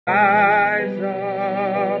Rise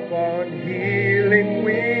up on healing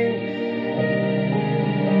wings,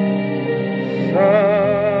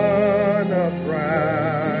 Son of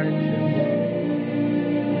righteousness.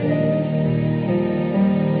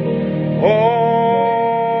 Oh,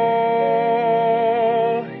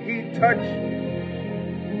 he touched me.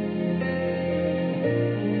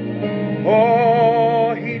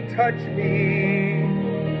 Oh, he touched me.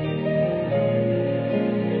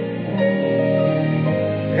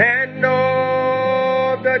 And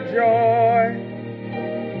oh, the joy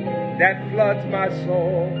that floods my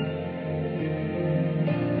soul.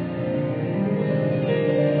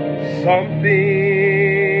 Something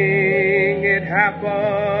had happened,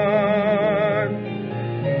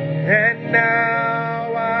 and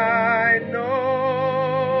now I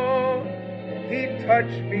know he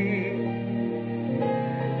touched me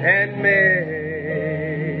and made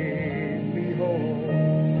me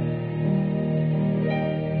whole.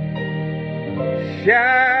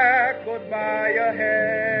 Shackled by a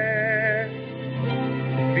heavy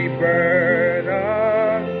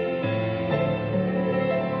burden,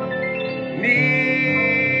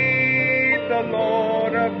 neath the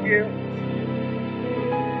load of guilt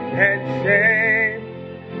and shame.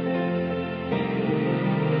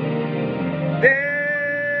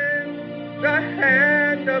 Then the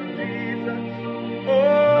hand of Jesus,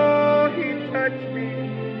 oh, he touched me.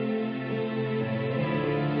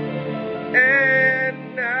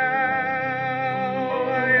 And now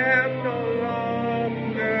I am no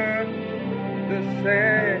longer the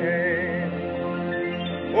same.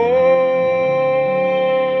 Oh,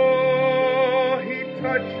 he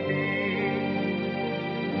touched me.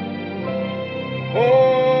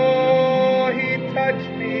 Oh, he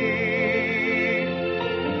touched me.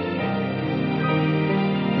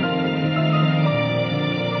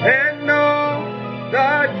 And oh,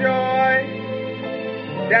 the joy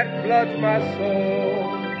that floods my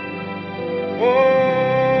soul. Oh,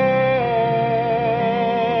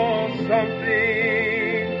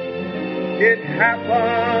 something, it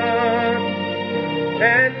happened,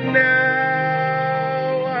 and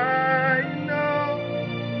now I know.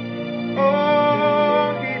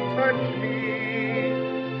 Oh, he touched me,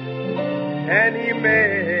 and he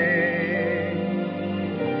made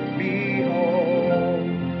me whole.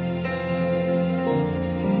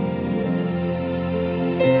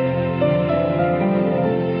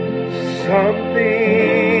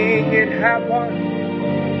 Something had happened,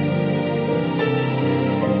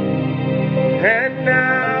 and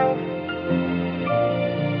now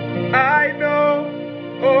I know.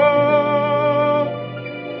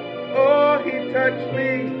 Oh, he touched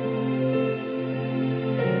me,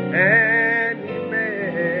 and he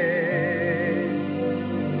made.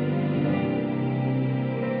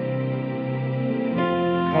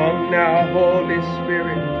 Come now, Holy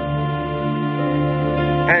Spirit,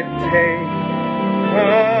 and take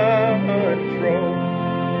control.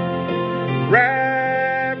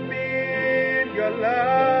 Wrap me in your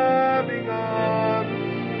loving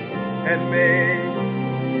arms and make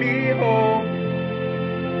me whole.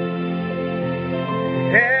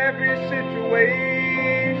 Every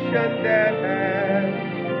situation that has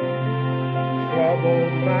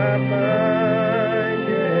troubled my mind,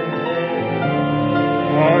 yeah.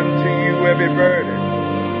 Unto you every burden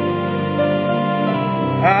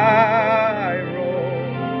I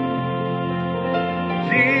roll.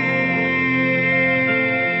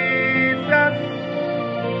 Jesus,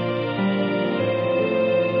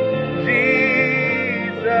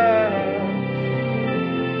 Jesus,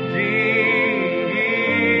 Jesus.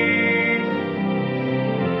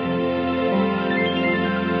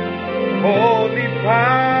 Holy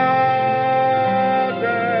Father,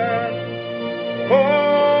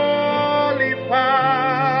 Holy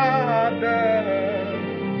Father,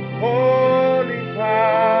 Holy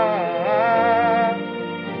Father,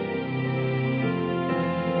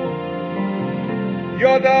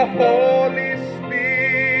 you're the Holy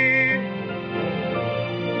Spirit,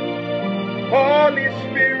 Holy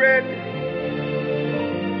Spirit,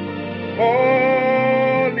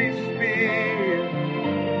 Holy Spirit,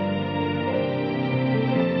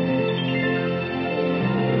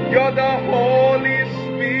 you're the Holy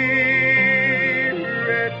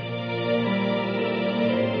Spirit,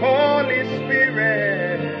 Holy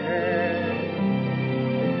Spirit.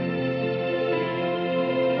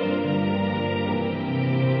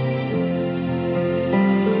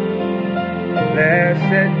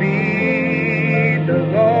 Blessed be the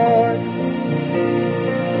Lord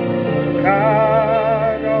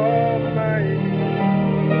God Almighty.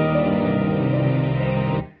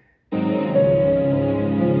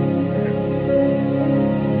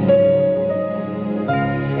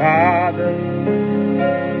 Father,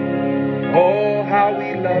 oh, how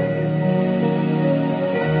we love you.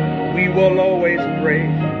 We will always praise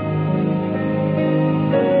you.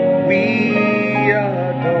 We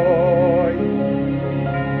adore you.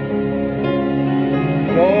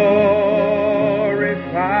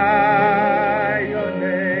 Glorify your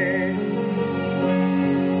name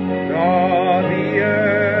in all the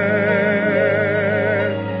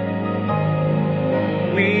earth.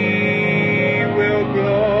 We will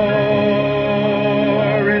glorify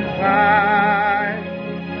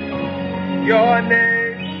your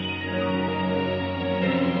name.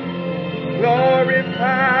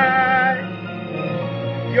 Glorify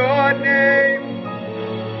your name.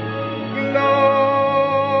 Glorify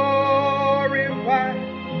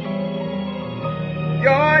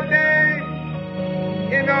your name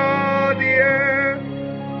in all the earth.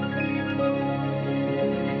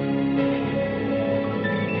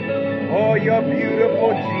 Oh, you're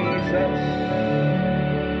beautiful, Jesus.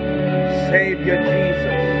 Savior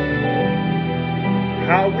Jesus.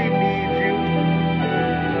 How we need you.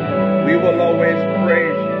 We will always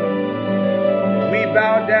praise you. We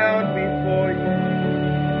bow down before you.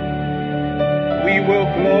 We will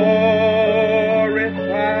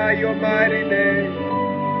glorify your mighty name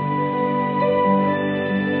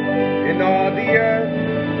in all the earth.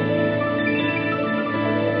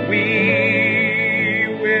 We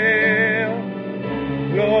will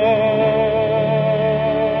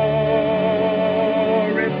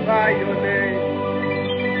glorify your name.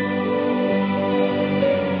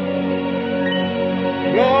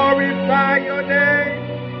 Glorify your name.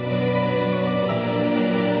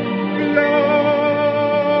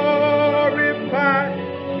 Glorify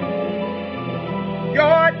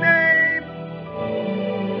your name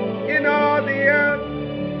in all the earth.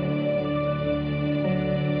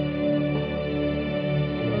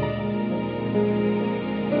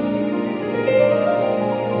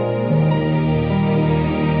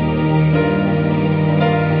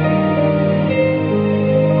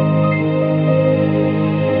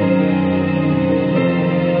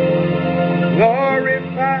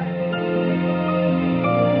 Glorify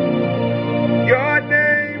your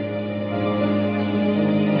name.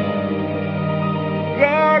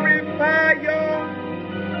 Glorify your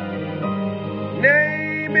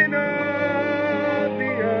name in all the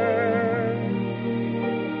earth.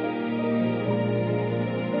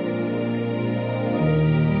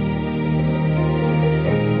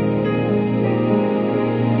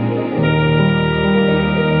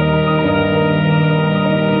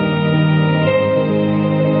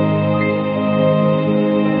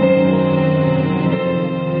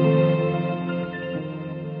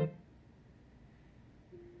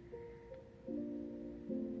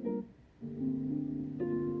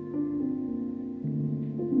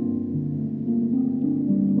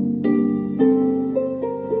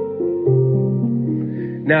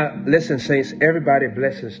 Now, listen, saints, everybody,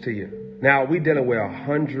 blessings to you. Now, we're dealing with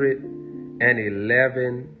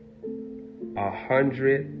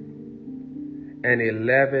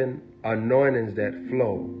 111 anointings that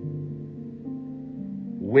flow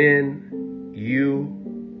when you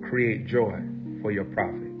create joy for your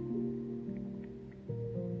prophet.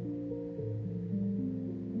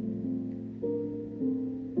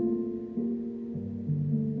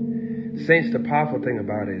 Saints, the powerful thing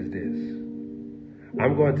about it is this.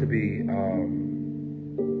 I'm going to be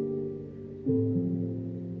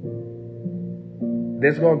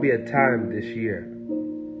there's going to be a time this year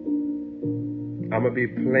I'm going to be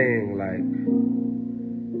playing like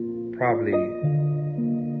probably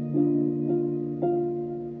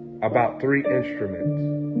about 3 instruments.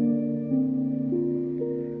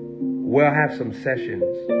 We'll have some sessions.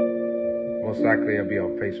 Most likely it'll be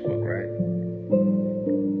on Facebook, right?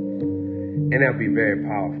 And it'll be very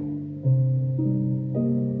powerful.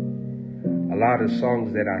 A lot of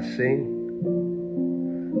songs that I sing,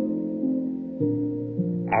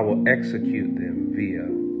 I will execute them via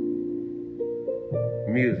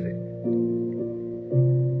music.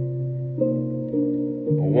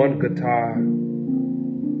 One guitar,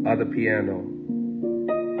 other piano,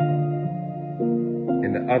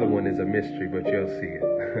 and the other one is a mystery, but you'll see it.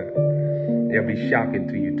 It'll be shocking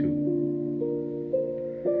to you too.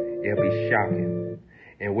 It'll be shocking.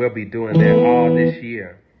 And we'll be doing that all this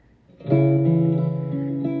year.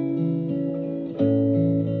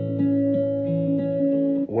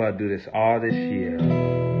 We'll do this all this year.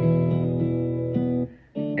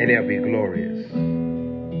 And it'll be glorious.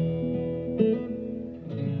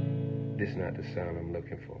 This is not the sound I'm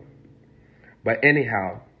looking for. But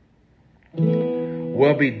anyhow,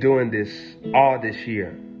 we'll be doing this all this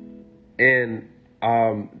year. And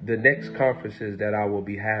the next conferences that I will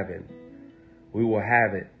be having, we will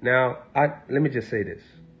have it. Now, let me just say this.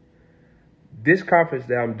 This conference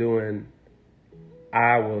that I'm doing,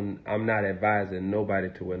 I'm not advising nobody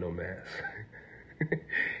to wear no mask.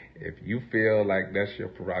 If you feel like that's your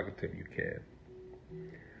prerogative, you can.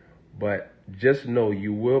 But just know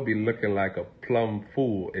you will be looking like a plumb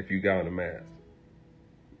fool if you got on a mask.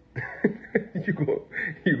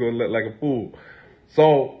 You're gonna look like a fool.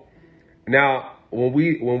 So now when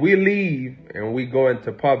we leave and we go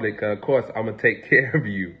into public, of course I'm gonna take care of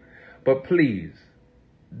you. But please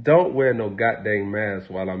don't wear no goddamn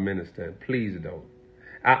mask while I'm ministering. Please don't.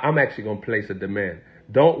 I'm actually gonna place a demand.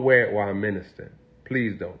 Don't wear it while I'm ministering.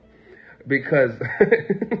 Please don't. Because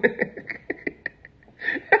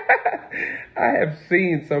I have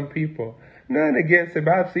seen some people, nothing against it,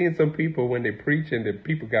 but I've seen some people when they preach and the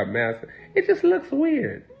people got masks, it just looks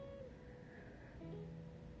weird.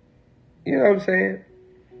 You know what I'm saying?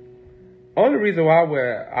 Only reason why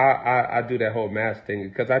I do that whole mask thing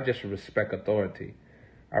is because I just respect authority.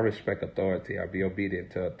 I respect authority. I be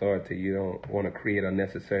obedient to authority. You don't want to create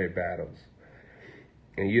unnecessary battles.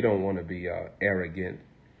 And you don't want to be arrogant.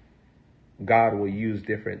 God will use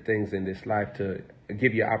different things in this life to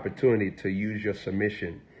give you opportunity to use your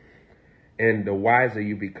submission. And the wiser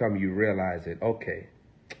you become, you realize it. Okay.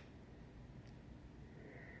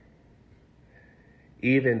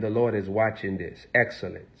 Even the Lord is watching this.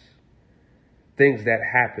 Excellence. Things that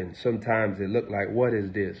happen, sometimes it look like, what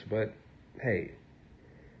is this? But hey,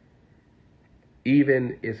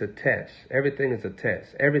 even it's a test. Everything is a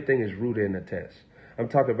test. Everything is rooted in a test. I'm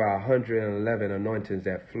talking about 111 anointings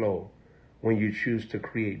that flow when you choose to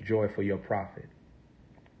create joy for your prophet.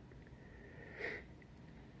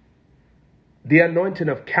 The anointing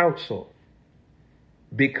of counsel,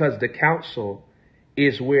 because the counsel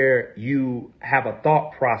is where you have a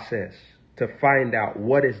thought process to find out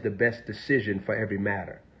what is the best decision for every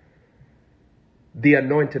matter. The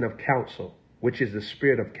anointing of counsel, which is the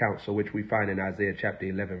spirit of counsel, which we find in Isaiah chapter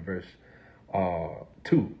 11, verse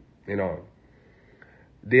 2 and on.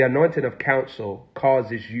 The anointing of counsel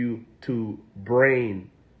causes you to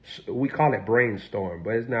we call it brainstorm,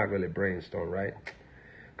 but it's not really brainstorm, right?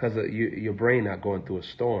 Because your brain not going through a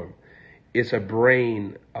storm. It's a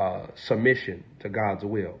brain submission to God's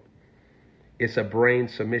will. It's a brain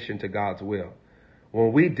submission to God's will.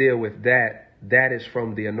 When we deal with that, that is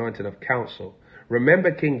from the anointing of counsel.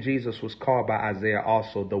 Remember, King Jesus was called by Isaiah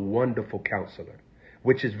also the wonderful counselor,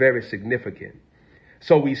 which is very significant.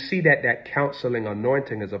 So we see that counseling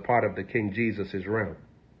anointing is a part of the King Jesus' realm.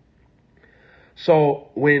 So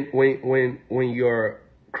when you're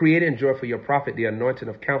creating joy for your prophet, the anointing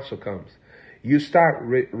of counsel comes. You start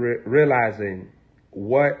realizing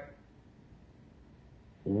what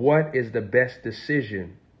is the best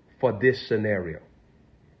decision for this scenario.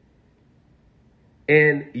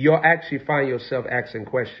 And you'll actually find yourself asking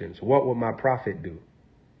questions. What will my prophet do?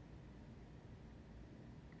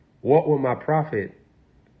 What will my prophet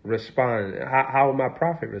respond? How will my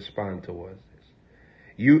prophet respond towards this?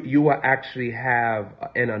 You will actually have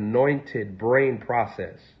an anointed brain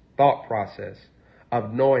process, thought process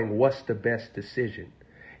of knowing what's the best decision.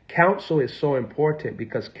 Counsel is so important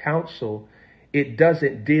because counsel, it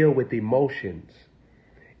doesn't deal with emotions.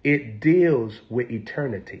 It deals with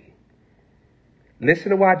eternity.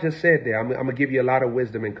 Listen to what I just said there. I'm going to give you a lot of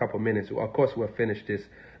wisdom in a couple minutes. Of course, we'll finish this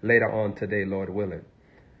later on today, Lord willing.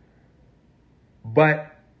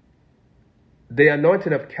 But the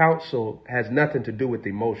anointing of counsel has nothing to do with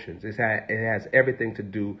emotions. It has everything to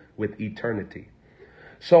do with eternity.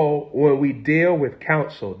 So when we deal with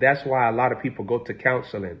counsel, that's why a lot of people go to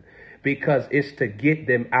counseling, because it's to get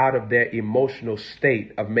them out of their emotional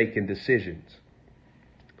state of making decisions.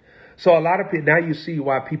 So a lot of people, now you see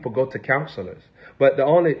why people go to counselors. But the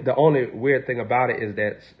only weird thing about it is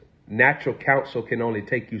that natural counsel can only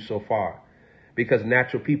take you so far, because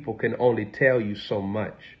natural people can only tell you so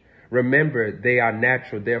much. Remember, they are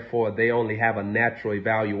natural, therefore they only have a natural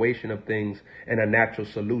evaluation of things and a natural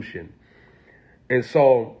solution. And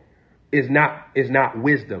so it's not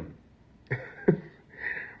wisdom.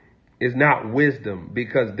 It's not wisdom,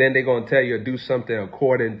 because then they're going to tell you to do something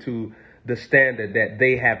according to the standard that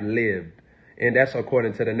they have lived. And that's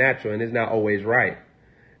according to the natural, and it's not always right.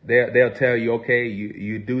 They'll tell you, okay,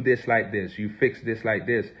 you do this like this, you fix this like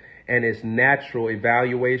this. And it's natural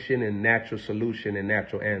evaluation and natural solution and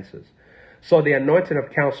natural answers. So the anointing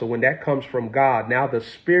of counsel, when that comes from God, now the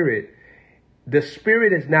Spirit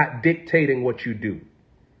is not dictating what you do.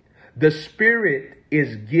 The Spirit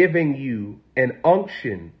is giving you an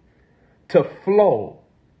unction to flow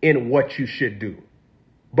in what you should do.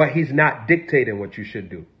 But he's not dictating what you should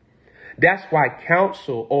do. That's why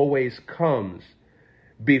counsel always comes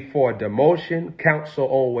before demotion. Counsel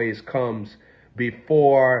always comes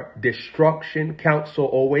before destruction. Counsel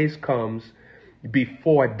always comes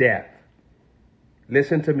before death.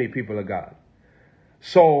 Listen to me, people of God.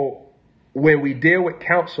 So when we deal with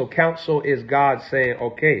counsel, counsel is God saying,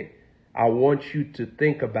 okay, I want you to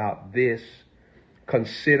think about this.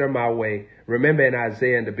 Consider my way. Remember in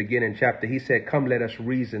Isaiah in the beginning chapter, he said, come, let us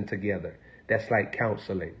reason together. That's like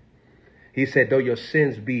counseling. He said, though your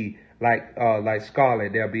sins be like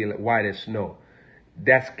scarlet, they'll be white as snow.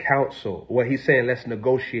 That's counsel. What he's saying, let's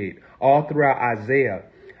negotiate. All throughout Isaiah,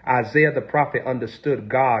 Isaiah the prophet understood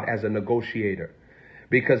God as a negotiator.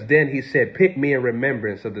 Because then he said, pick me in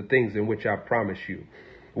remembrance of the things in which I promise you.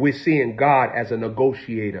 We're seeing God as a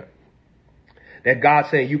negotiator. That God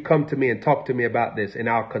saying, you come to me and talk to me about this, and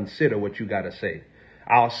I'll consider what you got to say.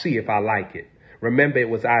 I'll see if I like it. Remember, it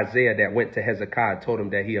was Isaiah that went to Hezekiah, told him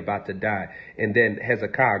that he about to die. And then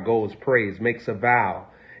Hezekiah goes, prays, makes a vow.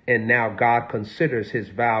 And now God considers his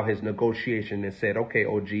vow, his negotiation, and said, okay,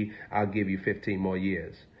 OG, I'll give you 15 more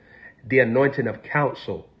years. The anointing of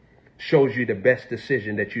counsel shows you the best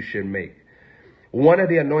decision that you should make. One of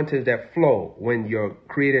the anointings that flow when you're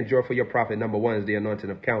creating joy for your prophet, number one, is the anointing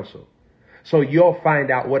of counsel. So you'll find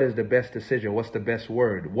out what is the best decision, what's the best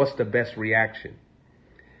word, what's the best reaction.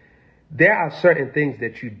 There are certain things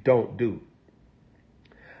that you don't do.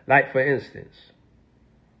 Like, for instance,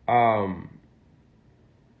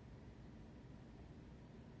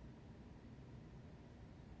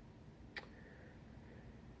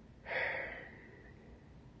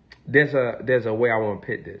 there's a way I want to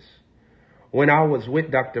put this. When I was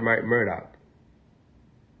with Dr. Mike Murdoch,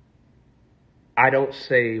 I don't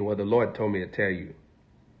say, well, the Lord told me to tell you.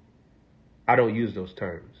 I don't use those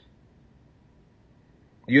terms.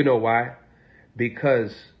 You know why?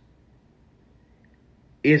 Because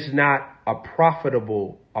it's not a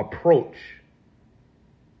profitable approach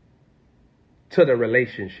to the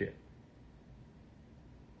relationship.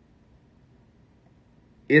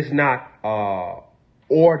 It's not an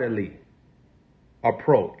orderly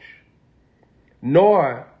approach.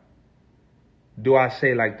 Nor do I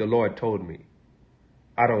say like the Lord told me.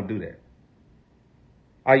 I don't do that.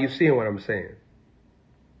 Are you seeing what I'm saying?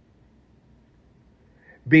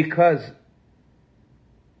 Because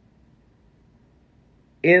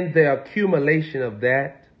in the accumulation of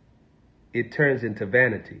that, it turns into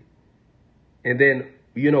vanity. And then,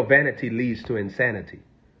 vanity leads to insanity.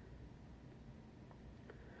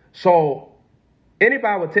 So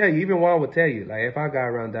anybody would tell you, even Juan would tell you, like, if I got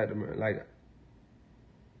around Dr. Murray, like,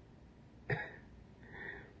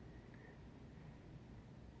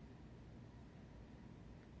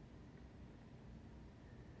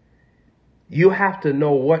 you have to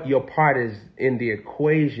know what your part is in the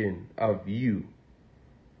equation of you.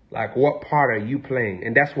 Like, what part are you playing?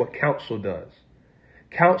 And that's what counsel does.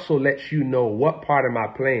 Counsel lets you know what part am I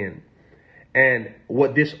playing and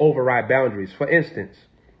what this override boundaries. For instance,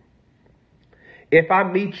 if I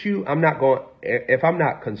meet you, if I'm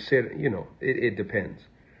not considering, it depends.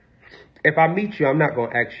 If I meet you, I'm not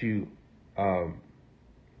going to ask you, how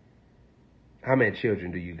many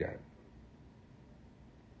children do you got?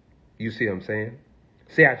 You see what I'm saying?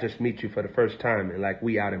 Say I just meet you for the first time and like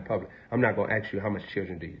we out in public. I'm not going to ask you how much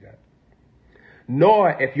children do you got.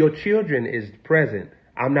 Nor if your children is present,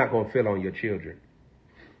 I'm not going to feel on your children.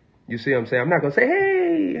 You see what I'm saying? I'm not going to say,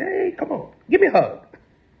 hey, come on, give me a hug.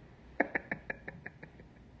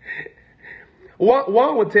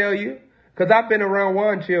 Juan will tell you, because I've been around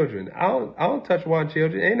Juan children. I don't touch Juan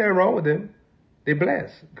children. Ain't nothing wrong with them. They're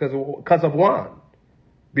blessed because of Juan.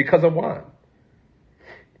 Because of Juan.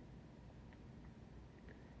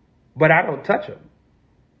 But I don't touch them,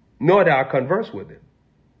 nor do I converse with them.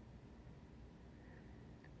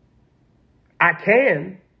 I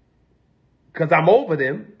can, because I'm over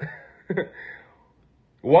them.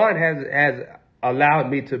 Juan has allowed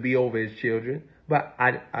me to be over his children, but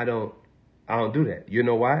I don't do that. You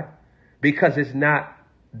know why? Because it's not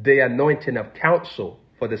the anointing of counsel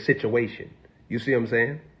for the situation. You see what I'm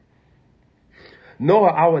saying?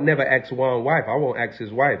 Nor I would never ask Juan's wife. I won't ask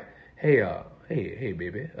his wife, hey,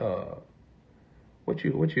 baby, what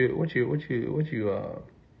you,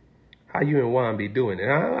 how you and Juan be doing it?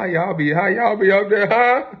 Huh? How y'all be up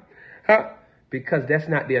there, huh? Because that's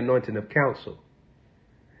not the anointing of counsel.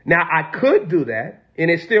 Now, I could do that, and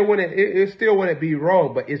it still wouldn't be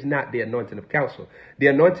wrong, but it's not the anointing of counsel. The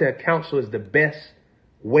anointing of counsel is the best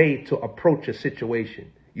way to approach a situation.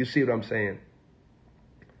 You see what I'm saying?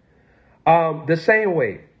 The same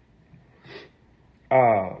way,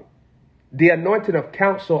 the anointing of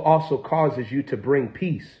counsel also causes you to bring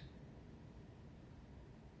peace.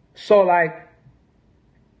 So like,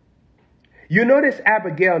 you notice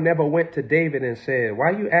Abigail never went to David and said, why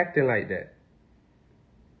are you acting like that?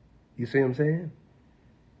 You see what I'm saying?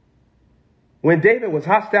 When David was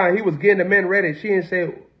hostile, he was getting the men ready. She didn't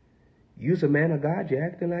say, you's a man of God, you're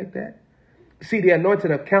acting like that. See, the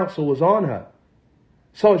anointing of counsel was on her.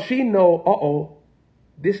 So she know, uh-oh,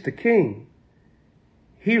 this the king.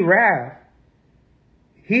 He wrath.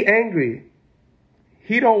 He angry.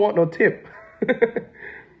 He don't want no tip.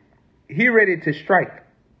 He ready to strike.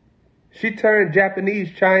 She turned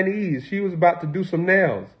Japanese, Chinese. She was about to do some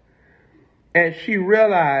nails. And she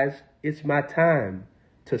realized it's my time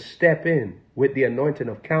to step in with the anointing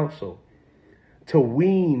of counsel to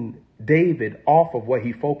wean David off of what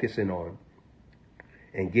he focusing on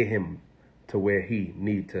and get him to where he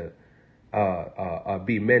need to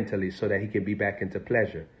be mentally so that he can be back into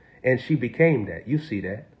pleasure. And she became that. You see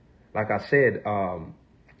that. Like I said,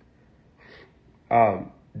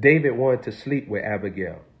 David wanted to sleep with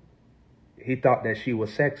Abigail. He thought that she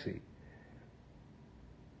was sexy.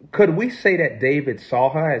 Could we say that David saw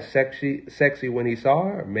her as sexy when he saw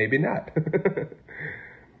her? Maybe not.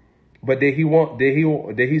 But did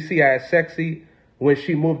he see her as sexy when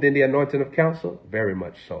she moved in the anointing of counsel? Very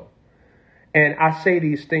much so. And I say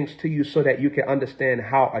these things to you so that you can understand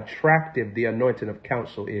how attractive the anointing of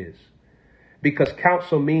counsel is. Because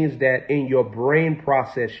counsel means that in your brain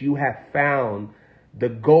process, you have found the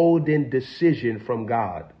golden decision from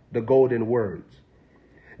God, the golden words.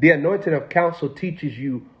 The anointing of counsel teaches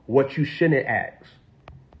you what you shouldn't ask.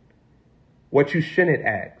 What you shouldn't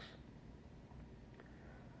ask.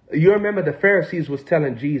 You remember the Pharisees was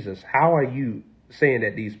telling Jesus, how are you saying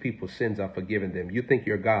that these people's sins are forgiven them? You think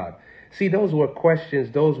you're God. See, those were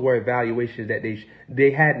questions, those were evaluations that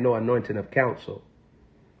they had no anointing of counsel.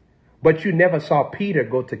 But you never saw Peter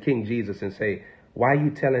go to King Jesus and say, why are you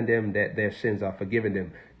telling them that their sins are forgiven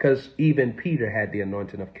them? Because even Peter had the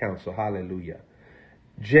anointing of counsel. Hallelujah.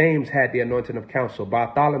 James had the anointing of counsel.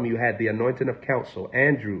 Bartholomew had the anointing of counsel.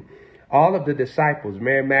 Andrew, all of the disciples,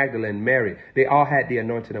 Mary Magdalene, Mary, they all had the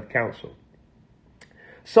anointing of counsel.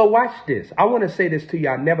 So watch this. I want to say this to you.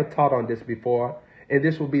 I never taught on this before, and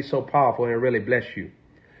this will be so powerful and really bless you.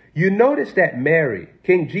 You notice that Mary,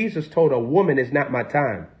 King Jesus told a woman, it's not my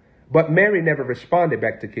time. But Mary never responded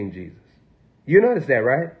back to King Jesus. You notice that,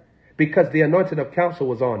 right? Because the anointing of counsel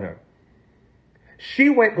was on her. She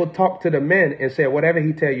went go talk to the men and said, whatever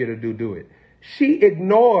he tell you to do, do it. She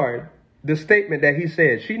ignored the statement that he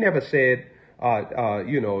said. She never said,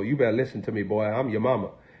 you better listen to me, boy. I'm your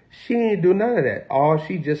mama. She didn't do none of that. All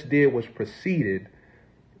she just did was proceeded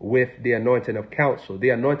with the anointing of counsel. The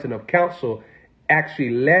anointing of counsel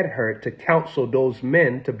actually led her to counsel those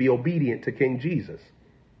men to be obedient to King Jesus,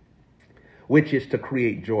 which is to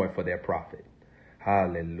create joy for their prophet.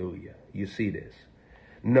 Hallelujah. You see this.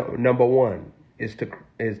 No, number one is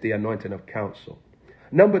the anointing of counsel.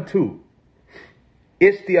 Number two,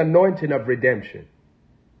 it's the anointing of redemption.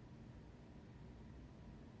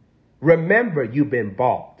 Remember, you've been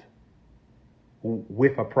bought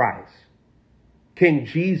with a price. King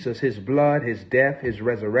Jesus, his blood, his death, his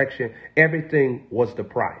resurrection, everything was the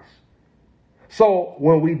price. So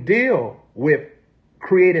when we deal with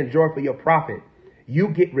creating joy for your prophet, you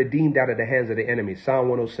get redeemed out of the hands of the enemy. Psalm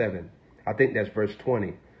 107. I think that's verse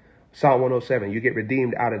 20. Psalm 107. You get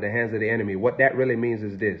redeemed out of the hands of the enemy. What that really means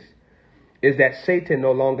is this, is that Satan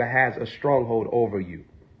no longer has a stronghold over you.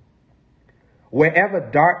 Wherever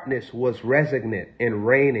darkness was regnant and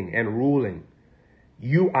reigning and ruling,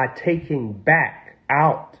 you are taking back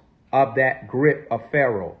out of that grip of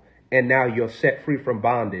Pharaoh. And now you're set free from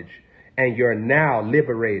bondage. And you're now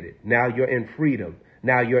liberated. Now you're in freedom.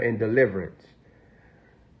 Now you're in deliverance.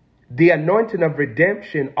 The anointing of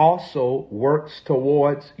redemption also works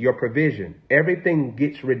towards your provision. Everything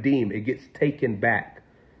gets redeemed. It gets taken back.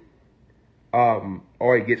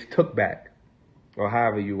 Or it gets took back. Or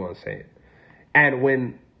however you want to say it. And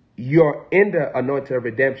when you're in the anointing of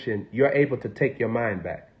redemption, you're able to take your mind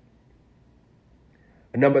back.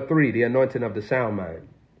 Number three, the anointing of the sound mind.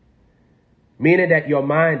 Meaning that your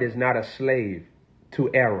mind is not a slave to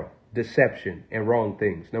error, deception, and wrong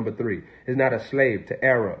things. Number three, is not a slave to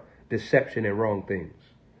error, deception, and wrong things.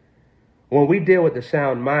 When we deal with the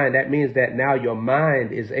sound mind, that means that now your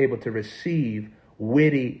mind is able to receive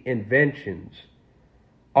witty inventions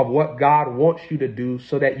of what God wants you to do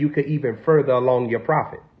so that you could even further along your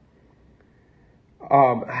prophet.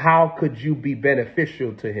 How could you be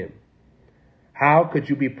beneficial to him? How could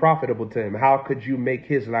you be profitable to him? How could you make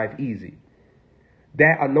his life easy?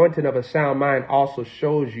 That anointing of a sound mind also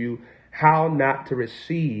shows you how not to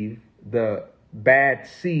receive the bad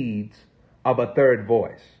seeds of a third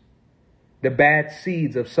voice. The bad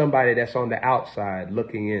seeds of somebody that's on the outside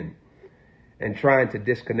looking in and trying to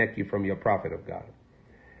disconnect you from your prophet of God.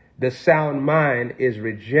 The sound mind is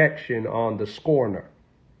rejection on the scorner.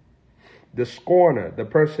 The scorner, the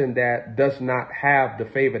person that does not have the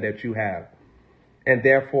favor that you have. And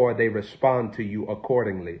therefore they respond to you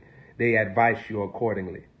accordingly. They advise you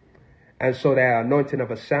accordingly. And so the anointing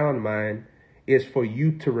of a sound mind is for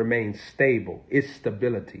you to remain stable. It's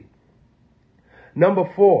stability. Number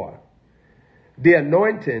 4, the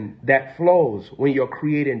anointing that flows when you're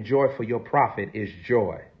creating joy for your prophet is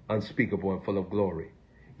joy, unspeakable and full of glory.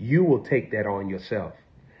 You will take that on yourself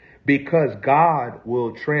because God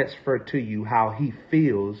will transfer to you how he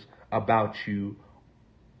feels about you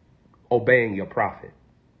obeying your prophet.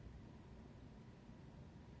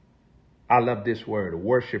 I love this word,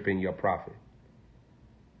 worshiping your prophet,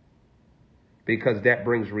 because that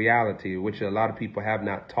brings reality, which a lot of people have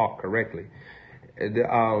not taught correctly.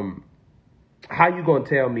 How you going to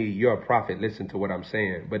tell me you're a prophet? Listen to what I'm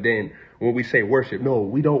saying. But then when we say worship, no,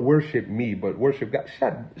 we don't worship me, but worship God.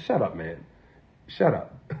 Shut up, man. Shut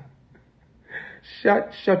up.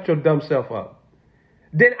 Shut your dumb self up.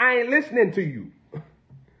 Then I ain't listening to you.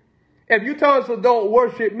 If you tell us to don't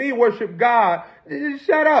worship me, worship God,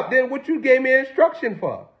 shut up. Then what you gave me instruction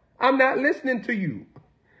for? I'm not listening to you.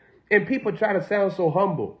 And people try to sound so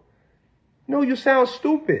humble. No, you sound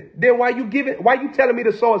stupid. Then why you telling me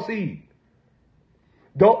to sow a seed?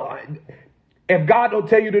 If God don't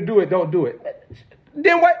tell you to do it, don't do it.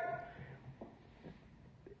 Then what?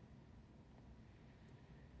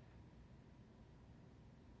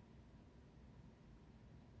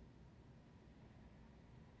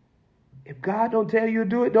 If God don't tell you to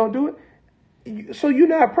do it, don't do it. So you're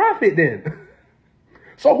not a prophet then.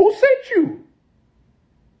 So who sent you?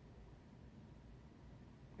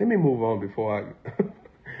 Let me move on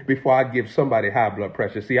before I give somebody high blood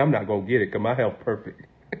pressure. See, I'm not going to get it because my health perfect.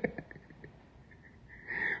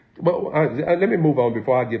 But let me move on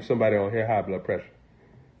before I give somebody on here high blood pressure.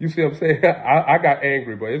 You see what I'm saying? I got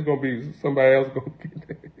angry, but it's going to be somebody else going to get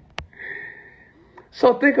it.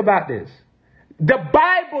 So think about this. The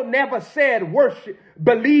Bible never said worship,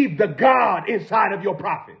 believe the God inside of your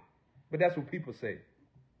prophet. But that's what people say.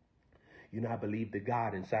 You not believe the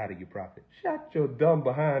God inside of your prophet. Shut your dumb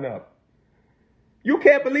behind up. You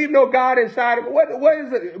can't believe no God inside of it. What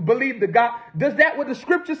is it? Believe the God. Does that what the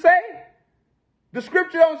scripture say? The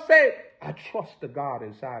scripture don't say, I trust the God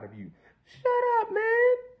inside of you. Shut up,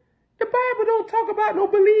 man. The Bible don't talk about no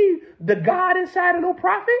believe the God inside of no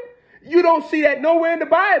prophet. You don't see that nowhere in the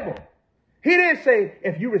Bible. He didn't say,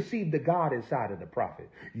 if you receive the God inside of the prophet,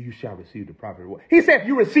 you shall receive the prophet. He said, if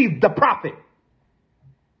you receive the prophet.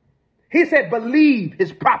 He said, believe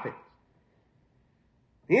his prophet.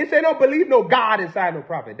 He didn't say, no, believe no God inside no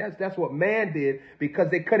prophet. That's what man did because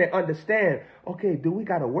they couldn't understand. Okay, do we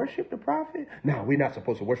got to worship the prophet? No, we're not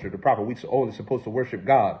supposed to worship the prophet. We're only supposed to worship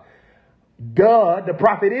God. Duh, the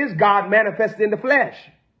prophet is God manifested in the flesh.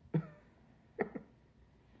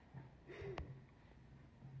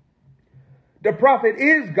 The prophet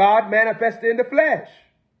is God manifested in the flesh.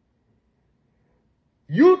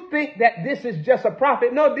 You think that this is just a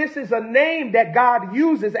prophet. No, this is a name that God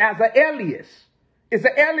uses as an alias. It's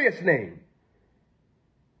an alias name.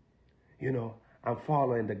 You know, I'm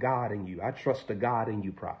following the God in you. I trust the God in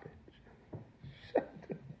you, prophet.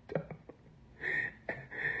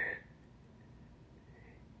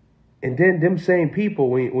 And then them same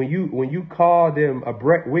people, when you call them a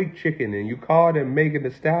Breck chicken and you call them Megan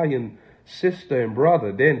Thee Stallion sister and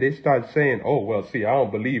brother, then they start saying, oh, well, see, I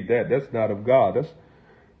don't believe that. That's not of God.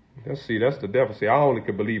 That's the devil. See, I only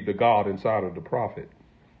can believe the God inside of the prophet.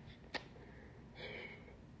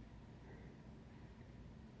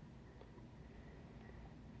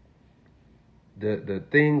 The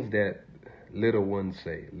things that little ones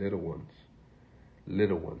say, little ones.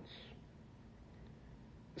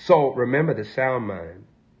 So remember the sound mind.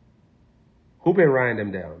 Who been writing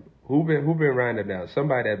them down? Who been writing them down?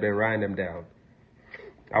 Somebody that been writing them down.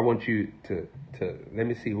 I want you to let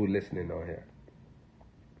me see who's listening on here.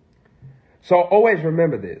 So always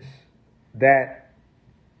remember this, that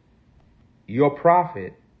your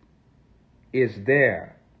prophet is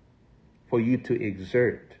there for you to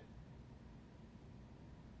exert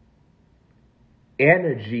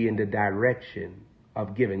energy in the direction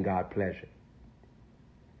of giving God pleasure.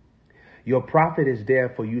 Your prophet is there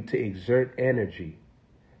for you to exert energy.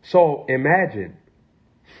 So imagine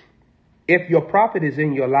if your prophet is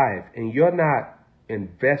in your life and you're not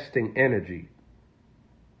investing energy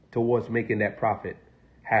towards making that prophet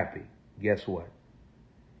happy, guess what?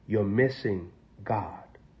 You're missing God.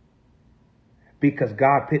 because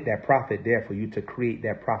God put that prophet there for you to create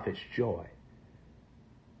that prophet's joy.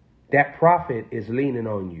 That prophet is leaning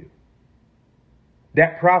on you.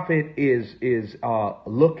 That prophet is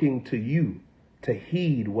looking to you to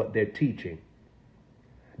heed what they're teaching.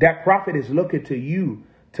 That prophet is looking to you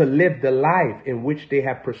to live the life in which they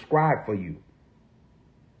have prescribed for you.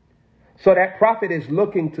 So that prophet is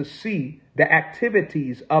looking to see the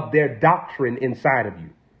activities of their doctrine inside of you.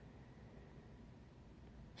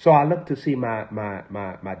 So I look to see my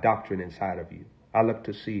doctrine inside of you. I look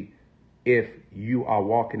to see if you are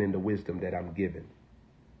walking in the wisdom that I'm giving.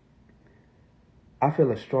 I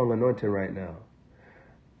feel a strong anointing right now.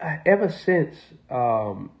 Ever since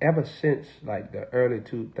like the early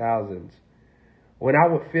 2000s, when I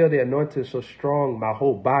would feel the anointing so strong, my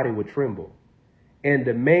whole body would tremble. And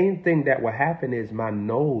the main thing that would happen is my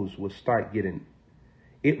nose would start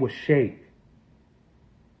it would shake.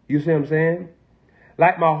 You see what I'm saying?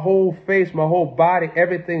 Like my whole face, my whole body,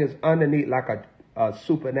 everything is underneath like a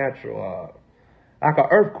supernatural, like an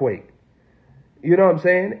earthquake. You know what I'm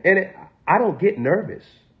saying? And I don't get nervous.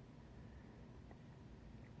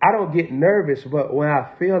 I don't get nervous, but when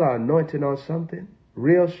I feel the anointing on something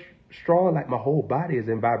real strong, like my whole body is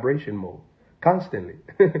in vibration mode constantly.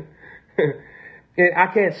 And I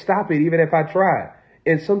can't stop it even if I try.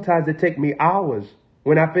 And sometimes it takes me hours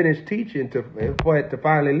when I finish teaching for it to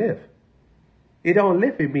finally lift. It don't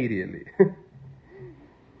lift immediately,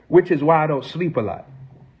 which is why I don't sleep a lot.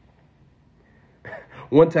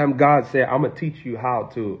 One time God said, I'm going to teach you how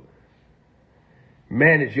to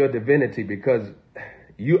manage your divinity because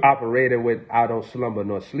you operating with I don't slumber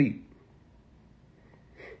nor sleep.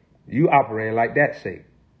 You operating like that sake.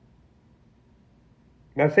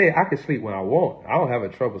 Now say I can sleep when I want. I don't have a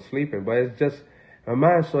trouble sleeping, but it's just my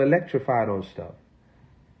mind's so electrified on stuff.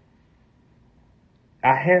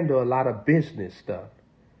 I handle a lot of business stuff.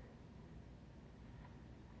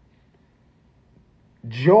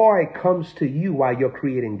 Joy comes to you while you're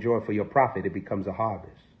creating joy for your prophet. It becomes a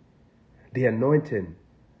harvest. The anointing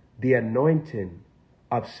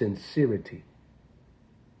of sincerity.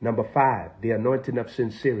 Number 5, the anointing of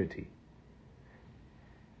sincerity.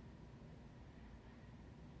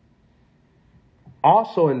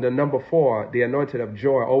 Also in the number 4, the anointing of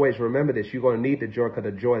joy. Always remember this. You're going to need the joy because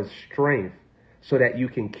the joy is strength so that you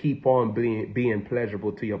can keep on being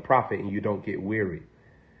pleasurable to your prophet and you don't get weary.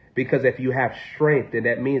 Because if you have strength, then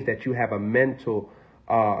that means that you have a mental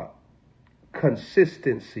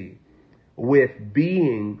consistency with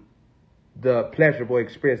being the pleasurable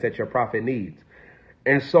experience that your prophet needs.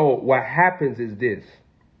 And so what happens is this.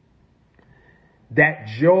 That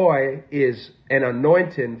joy is an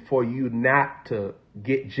anointing for you not to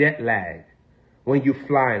get jet lag when you're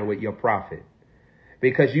flying with your prophet.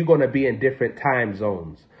 Because you're going to be in different time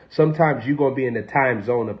zones. Sometimes you're going to be in the time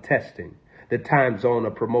zone of testing, the time zone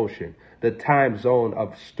of promotion, the time zone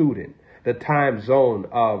of student, the time zone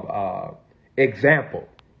of example,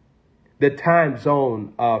 the time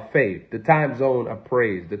zone of faith, the time zone of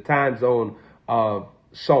praise, the time zone of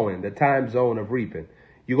sowing, the time zone of reaping.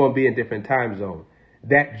 You're going to be in different time zones.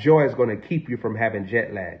 That joy is going to keep you from having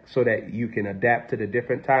jet lag so that you can adapt to the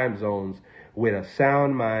different time zones with a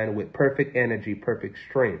sound mind, with perfect energy, perfect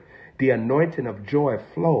strength. The anointing of joy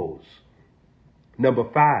flows. Number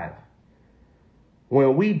 5,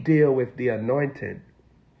 when we deal with the anointing,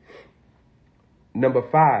 number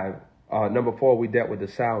 4, we dealt with the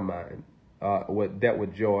sound mind. We dealt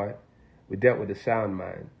with joy. We dealt with the sound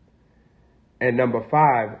mind. And number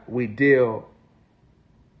 5, we deal,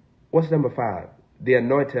 what's number 5? The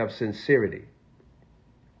anointing of sincerity.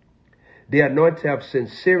 The anointing of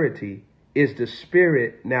sincerity is the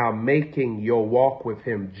Spirit now making your walk with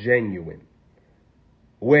him genuine.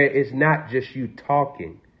 Where it's not just you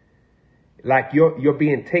talking. Like you're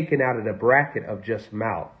being taken out of the bracket of just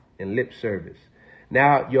mouth and lip service.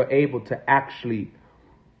 Now you're able to actually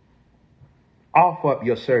offer up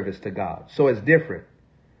your service to God. So it's different.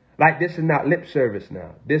 Like this is not lip service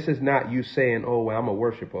now. This is not you saying, oh, well, I'm a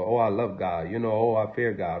worshiper. Oh, I love God. You know, oh, I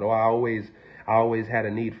fear God. Oh, I always had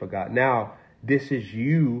a need for God. Now, this is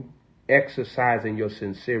you exercising your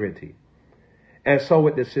sincerity. And so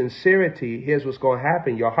with the sincerity, here's what's going to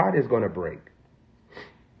happen. Your heart is going to break.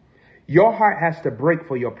 Your heart has to break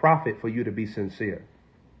for your prophet for you to be sincere.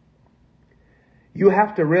 You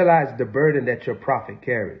have to realize the burden that your prophet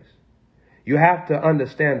carries. You have to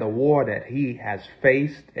understand the war that he has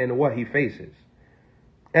faced and what he faces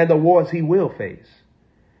and the wars he will face.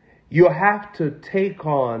 You have to take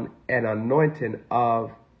on an anointing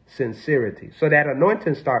of sincerity so that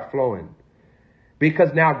anointing start flowing,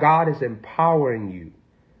 because now God is empowering you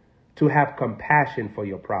to have compassion for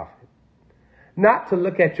your prophet. not to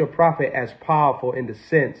look at your prophet as powerful in the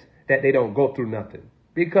sense that they don't go through nothing.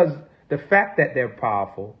 Because the fact that they're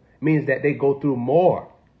powerful means that they go through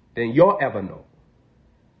more than you'll ever know.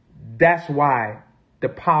 That's why the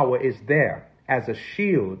power is there as a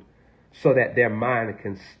shield, so that their mind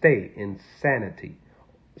can stay in sanity,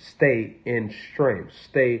 stay in strength,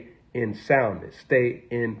 stay in soundness, stay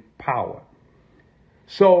in power.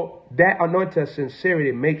 So that anointing of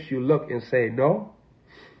sincerity makes you look and say, no,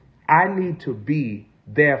 I need to be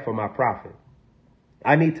there for my prophet.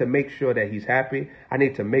 I need to make sure that he's happy. I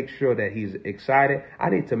need to make sure that he's excited. I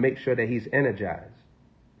need to make sure that he's energized.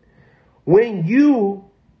 When you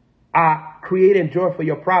are creating joy for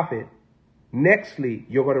your prophet, nextly,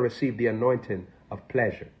 you're going to receive the anointing of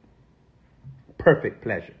pleasure. Perfect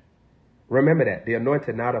pleasure. Remember that. The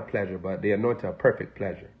anointing not of pleasure, but the anointing of perfect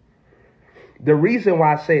pleasure. The reason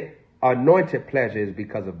why I say anointed pleasure is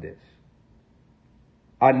because of this.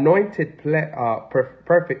 Perfect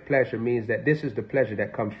pleasure means that this is the pleasure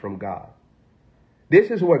that comes from God.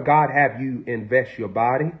 This is where God have you invest your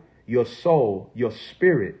body, your soul, your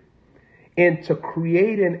spirit into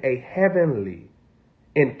creating a heavenly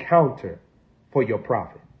encounter for your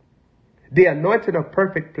prophet. The anointing of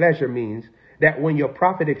perfect pleasure means that when your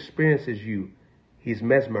prophet experiences you, he's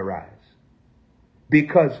mesmerized.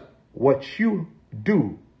 Because what you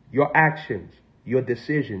do, your actions, your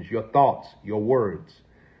decisions, your thoughts, your words,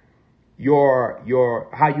 your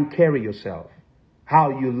how you carry yourself,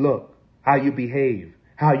 how you look, how you behave,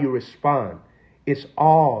 how you respond, it's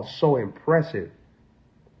all so impressive.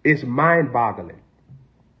 It's mind-boggling.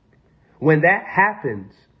 When that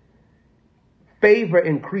happens, favor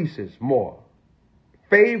increases more.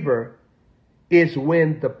 Favor is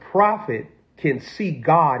when the prophet can see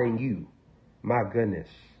God in you. My goodness.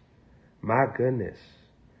 My goodness.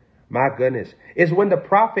 My goodness. It's when the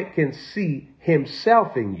prophet can see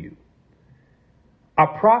himself in you. A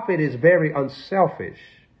prophet is very unselfish.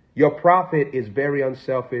 Your prophet is very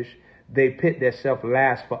unselfish. They put their self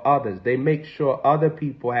last for others. They make sure other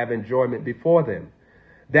people have enjoyment before them.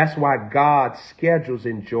 That's why God schedules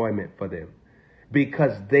enjoyment for them,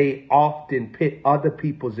 because they often put other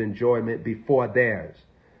people's enjoyment before theirs.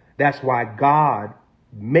 That's why God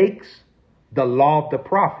makes the law of the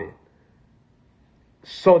prophet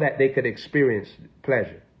so that they could experience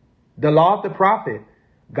pleasure. The law of the prophet,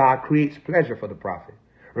 God creates pleasure for the prophet.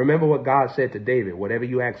 Remember what God said to David, whatever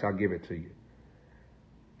you ask, I'll give it to you.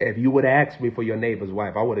 If you would have asked me for your neighbor's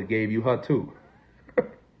wife, I would have gave you her too.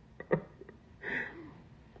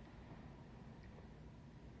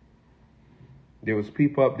 There was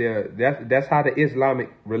people up there. That's how the Islamic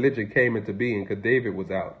religion came into being, because David was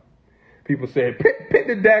out. People said, put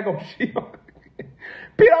the daggone sheet on.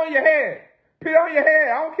 Put it on your head. Put it on your head.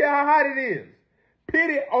 I don't care how hot it is. Put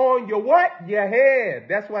it on your what? Your head.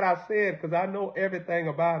 That's what I said, because I know everything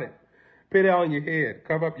about it. Put it on your head.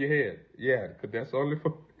 Cover up your head. Yeah, because that's only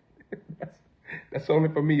for that's only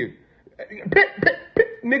for me.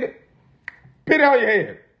 Nigga, put it on your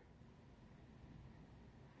head.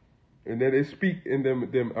 And then they speak in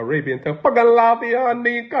them Arabian tongue. Like,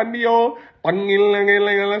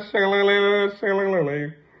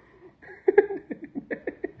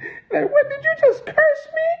 what did you just curse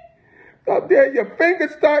me? Up there, your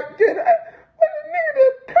fingers start getting. What the nigga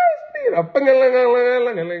just cursed me? You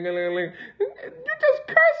just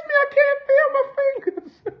cursed me. I can't feel my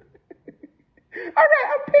fingers. All right,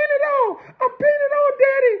 I'm pinning it on. I'm pinning it on,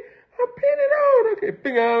 Daddy. I'm pinning it on. Okay,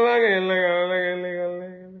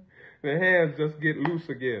 the hands just get loose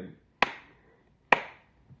again.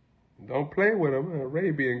 Don't play with them.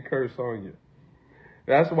 Arabian curse on you.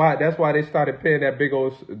 That's why they started putting that big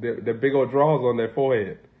old draws on their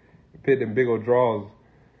forehead. Put them big old draws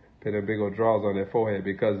on their forehead,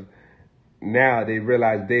 because now they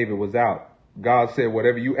realized David was out. God said,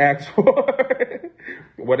 whatever you ask for,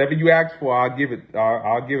 I'll give it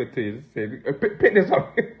to you. He said, put this on.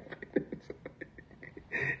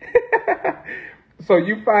 So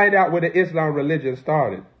you find out where the Islam religion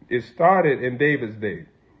started. It started in David's day.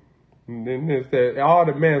 And then it said, all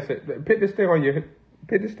the men said, put this thing on your head.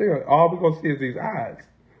 Put this thing on. All we're going to see is these eyes.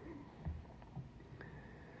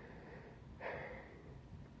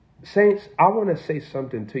 Saints, I want to say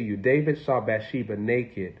something to you. David saw Bathsheba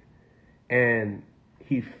naked, and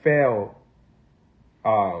he fell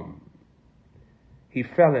in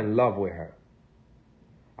love with her.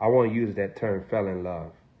 I won't use that term, fell in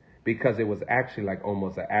love, because it was actually like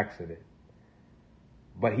almost an accident.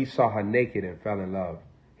 But he saw her naked and fell in love.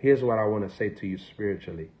 Here's what I want to say to you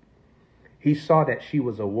spiritually. He saw that she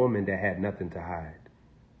was a woman that had nothing to hide.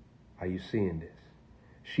 Are you seeing this?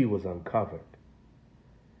 She was uncovered.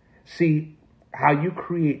 See, how you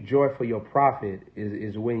create joy for your prophet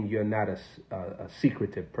is when you're not a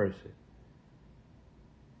secretive person.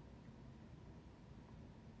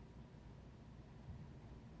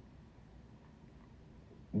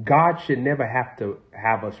 God should never have to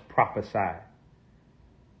have us prophesy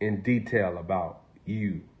in detail about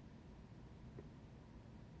you.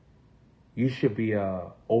 You should be an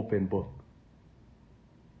open book.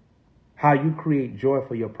 How you create joy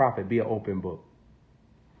for your prophet, be an open book.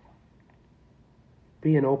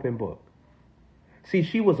 Be an open book. See,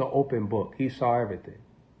 she was an open book. He saw everything.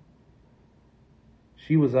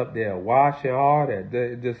 She was up there washing all that.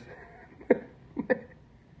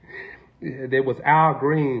 There was Al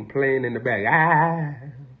Green playing in the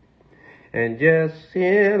back. And just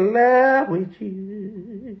in love with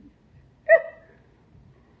you.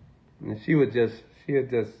 And she was just,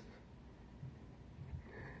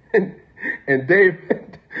 and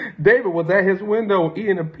David was at his window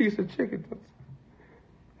eating a piece of chicken.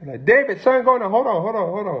 And like, David, son, hold on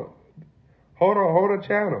the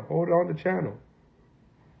channel. Hold on the channel.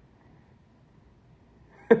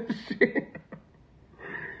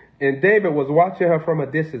 And David was watching her from a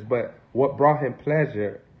distance, but what brought him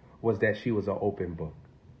pleasure was that she was an open book.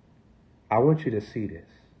 I want you to see this.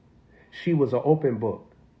 She was an open book.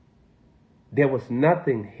 There was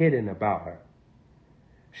nothing hidden about her.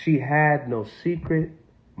 She had no secret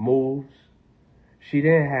moves. She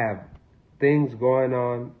didn't have things going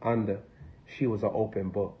on under. She was an open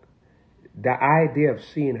book. The idea of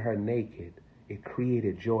seeing her naked, it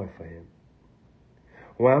created joy for him.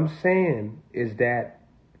 What I'm saying is that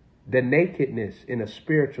the nakedness in a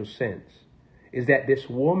spiritual sense is that this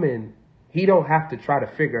woman, he don't have to try to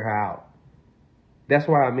figure her out. That's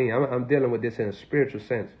what I mean. I'm dealing with this in a spiritual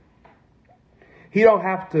sense. He don't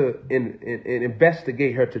have to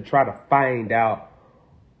investigate her to try to find out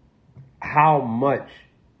how much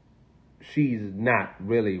she's not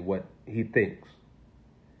really what he thinks.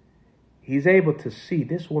 He's able to see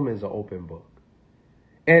this woman's an open book.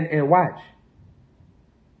 And watch.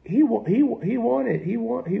 He wanted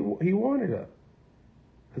her.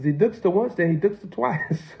 Because he dukes her once, then he dukes her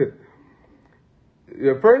twice.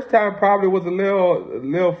 The first time probably was a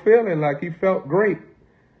little feeling like he felt great.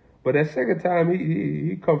 But that second time,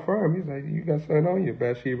 he confirmed. He's like, you got something on you,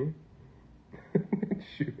 Bathsheba.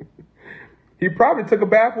 He probably took a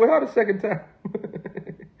bath with her the second time.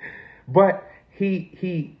 But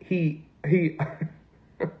he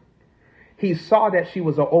saw that she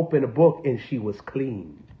was an open book and she was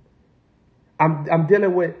clean. I'm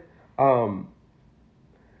dealing with,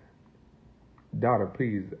 daughter,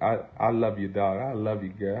 please. I love you, daughter. I love you,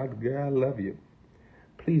 girl. Girl, I love you.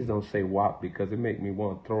 Please don't say WAP because it make me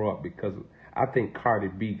want to throw up because I think Cardi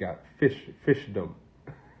B got fishdom.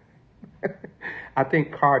 I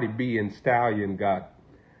think Cardi B and Stallion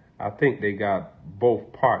I think they got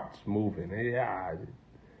both parts moving. Yeah,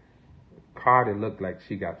 Cardi looked like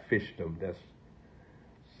she got fishdom.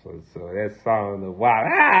 So that song of WAP.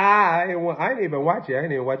 I didn't even watch it. I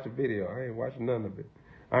didn't even watch the video. I ain't watched none of it.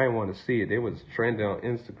 I didn't want to see it. It was trending on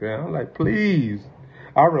Instagram. I'm like, please.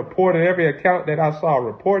 I reported every account that I saw.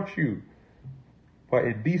 Report you for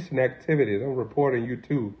indecent activities. I'm reporting you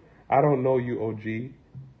too. I don't know you, OG.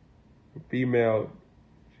 Female,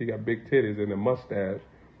 she got big titties and a mustache.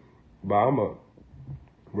 But I'm going to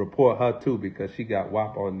report her too because she got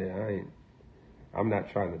WAP on there. I'm not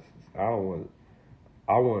trying to, I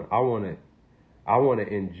want to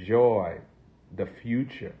enjoy the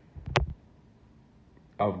future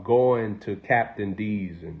of going to Captain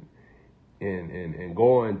D's and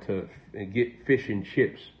going to get fish and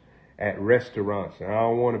chips at restaurants. And I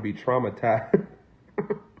don't want to be traumatized.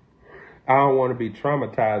 I don't want to be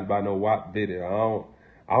traumatized by no WAP video.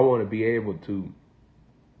 I want to be able to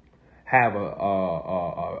have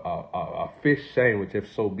a fish sandwich,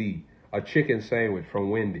 if so be, a chicken sandwich from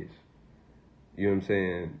Wendy's. You know what I'm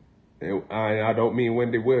saying? I don't mean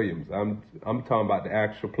Wendy Williams. I'm talking about the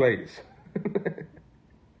actual place.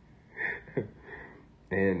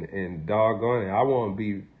 And doggone it, I want to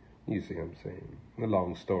be, you see what I'm saying? The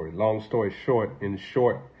long story. Long story short, in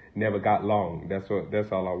short, never got long. That's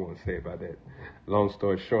all I want to say about that. Long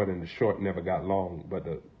story short, and the short never got long. But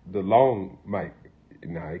the long might,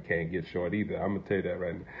 it can't get short either. I'm going to tell you that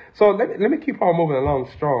right now. So let me keep on moving along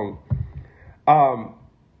strong.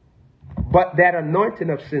 But that anointing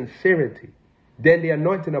of sincerity, then the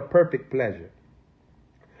anointing of perfect pleasure.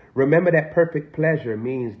 Remember that perfect pleasure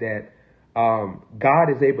means that God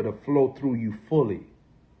is able to flow through you fully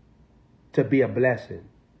to be a blessing.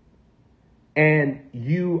 And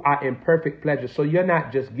you are in perfect pleasure. So you're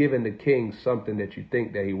not just giving the king something that you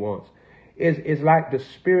think that he wants. It's like the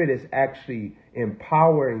Spirit is actually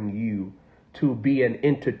empowering you to be an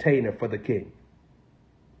entertainer for the king.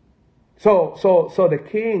 So the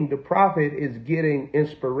king, the prophet, is getting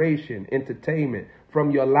inspiration, entertainment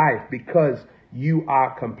from your life because you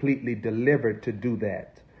are completely delivered to do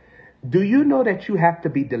that. Do you know that you have to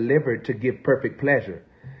be delivered to give perfect pleasure?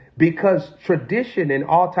 Because tradition and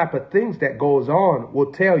all type of things that goes on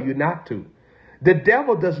will tell you not to. The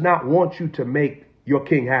devil does not want you to make your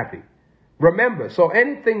king happy. Remember, so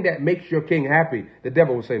anything that makes your king happy, the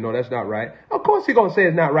devil will say, no, that's not right. Of course he's going to say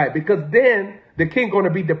it's not right, because then the king going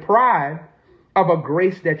to be deprived of a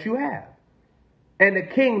grace that you have. And the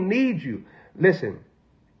king needs you. Listen.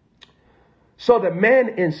 So the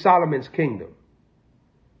men in Solomon's kingdom,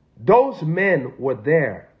 those men were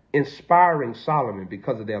there inspiring Solomon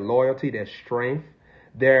because of their loyalty, their strength,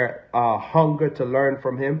 their hunger to learn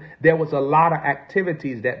from him. There was a lot of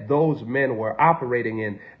activities that those men were operating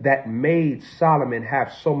in that made Solomon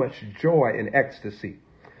have so much joy and ecstasy.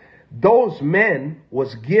 Those men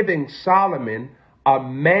was giving Solomon a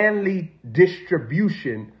manly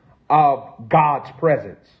distribution of God's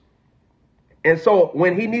presence. And so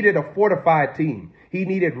when he needed a fortified team, he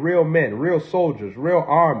needed real men, real soldiers, real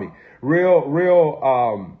army,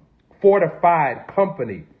 real fortified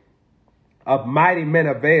company of mighty men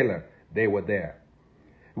of valor. They were there.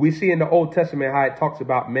 We see in the Old Testament how it talks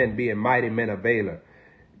about men being mighty men of valor.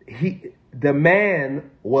 The men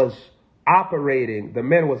was operating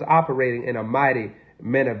in a mighty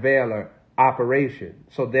men of valor operation.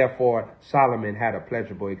 So therefore, Solomon had a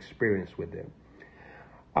pleasurable experience with them.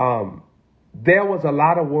 There was a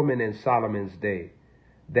lot of women in Solomon's day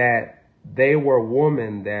that they were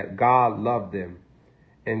women that God loved them.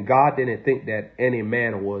 And God didn't think that any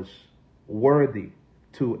man was worthy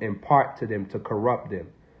to impart to them, to corrupt them.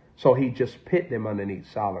 So he just pit them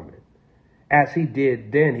underneath Solomon. As he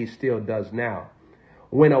did then, he still does now.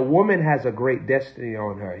 When a woman has a great destiny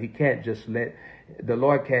on her, the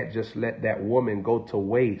Lord can't just let that woman go to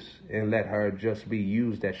waste and let her just be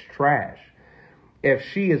used as trash. If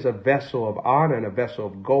she is a vessel of honor and a vessel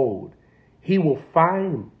of gold, he will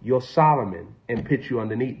find your Solomon and pit you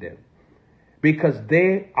underneath them. Because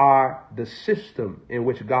they are the system in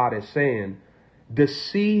which God is saying, the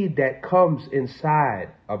seed that comes inside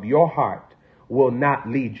of your heart will not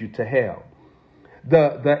lead you to hell.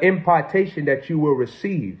 The impartation that you will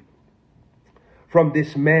receive from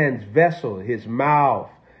this man's vessel, his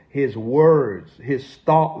mouth, his words, his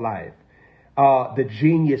thought life, the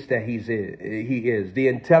genius that he is, the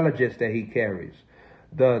intelligence that he carries,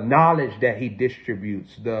 the knowledge that he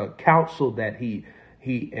distributes, the counsel that he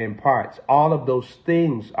imparts, all of those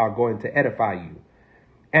things are going to edify you.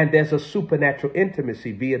 And there's a supernatural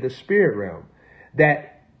intimacy via the spirit realm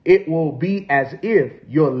that it will be as if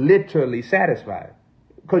you're literally satisfied,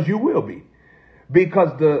 because you will be.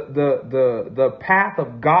 Because the path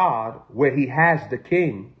of God, where he has the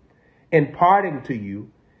king imparting to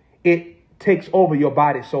you, it takes over your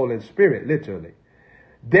body, soul, and spirit, literally.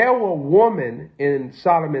 There were women in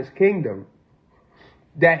Solomon's kingdom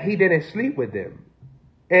that he didn't sleep with them.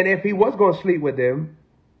 And if he was going to sleep with them,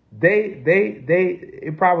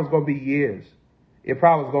 it probably was going to be years. It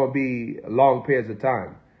probably was going to be long periods of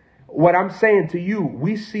time. What I'm saying to you,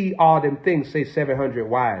 we see all them things, say 700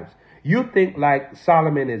 wives. You think like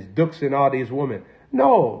Solomon is duxing all these women.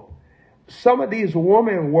 No, some of these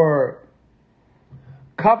women were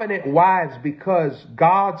covenant wives because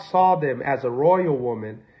God saw them as a royal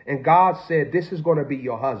woman, and God said, this is going to be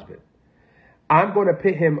your husband. I'm going to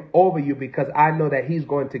put him over you because I know that he's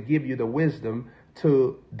going to give you the wisdom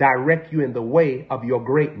to direct you in the way of your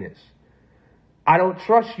greatness. I don't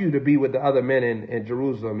trust you to be with the other men in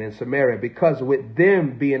Jerusalem and Samaria, because with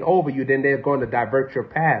them being over you, then they're going to divert your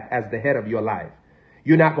path as the head of your life.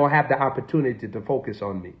 You're not going to have the opportunity to focus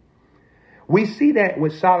on me. We see that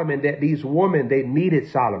with Solomon, that these women, they needed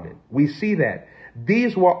Solomon. We see that.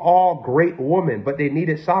 These were all great women, but they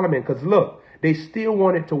needed Solomon because look, they still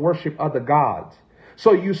wanted to worship other gods.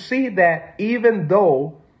 So you see that even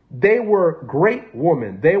though they were great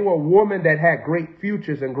women, they were women that had great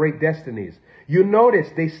futures and great destinies, you notice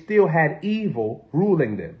they still had evil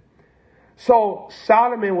ruling them. So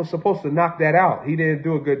Solomon was supposed to knock that out. He didn't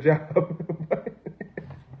do a good job.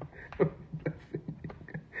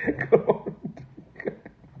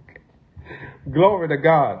 Glory to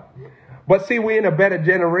God. But see, we're in a better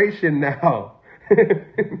generation now.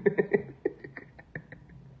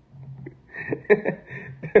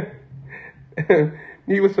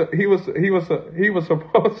 He was supposed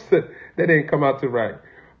to, that didn't come out too right.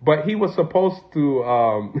 But he was supposed to,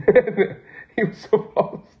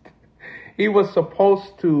 he was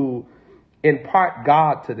supposed to impart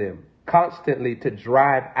God to them constantly to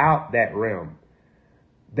drive out that realm.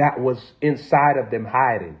 that was inside of them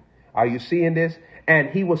hiding. Are you seeing this? And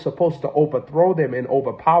he was supposed to overthrow them and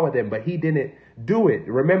overpower them, but he didn't do it.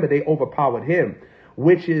 Remember, they overpowered him,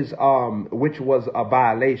 which was a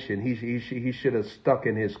violation. He should have stuck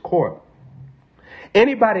in his court.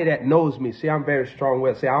 Anybody that knows me, see, I'm very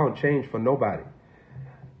strong-willed. See, I don't change for nobody.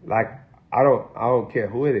 Like, I don't care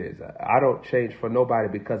who it is. I don't change for nobody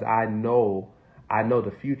because I know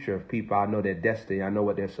the future of people. I know their destiny. I know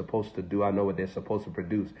what they're supposed to do. I know what they're supposed to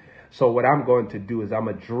produce. So what I'm going to do is I'm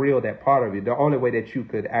going to drill that part of you. The only way that you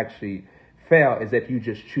could actually fail is if you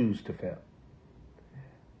just choose to fail.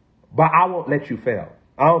 But I won't let you fail.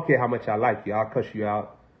 I don't care how much I like you. I'll cuss you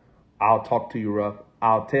out. I'll talk to you rough.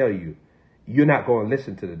 I'll tell you, you're not going to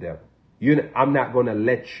listen to the devil. I'm not going to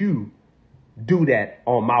let you do that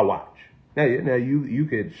on my watch. Now you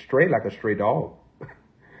could stray like a stray dog.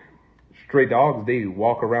 Stray dogs, they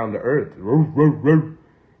walk around the earth. You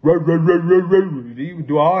can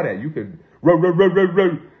do all that. You could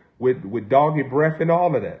with doggy breath and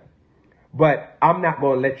all of that. But I'm not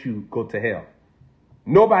going to let you go to hell.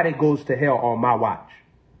 Nobody goes to hell on my watch.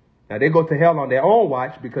 Now, they go to hell on their own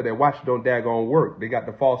watch because their watch don't daggone work. They got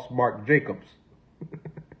the false Marc Jacobs.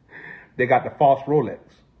 They got the false Rolex.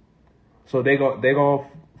 So they're going to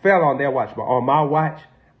fail on their watch. But on my watch,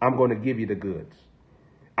 I'm going to give you the goods.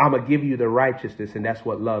 I'm going to give you the righteousness, and that's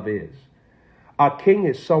what love is. A king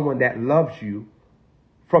is someone that loves you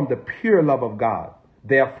from the pure love of God.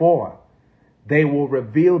 Therefore, they will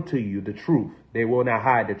reveal to you the truth. They will not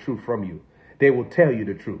hide the truth from you. They will tell you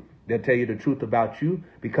the truth. They'll tell you the truth about you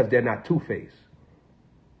because they're not two-faced.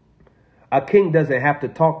 A king doesn't have to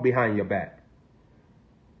talk behind your back.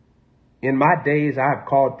 In my days, I've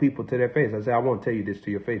called people to their face. I say, I won't tell you this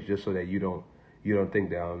to your face just so that you don't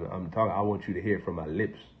think that I'm talking. I want you to hear it from my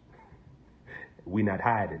lips. We're not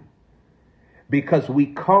hiding. Because we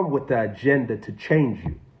come with the agenda to change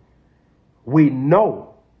you. We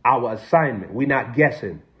know our assignment. We're not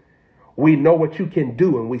guessing. We know what you can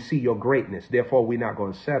do and we see your greatness. Therefore, we're not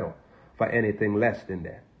going to settle for anything less than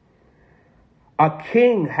that. A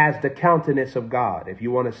king has the countenance of God. If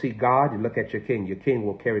you want to see God, you look at your king. Your king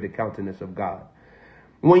will carry the countenance of God.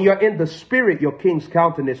 When you're in the spirit, your king's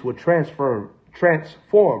countenance will transform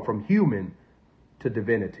from human to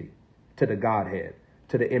divinity, to the Godhead,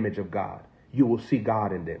 to the image of God. You will see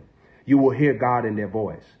God in them. You will hear God in their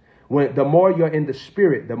voice. The more you're in the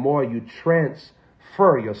spirit, the more you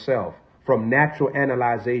transfer yourself from natural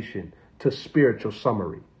analyzation to spiritual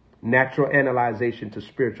summary. Natural analyzation to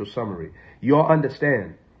spiritual summary. You'll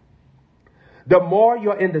understand. The more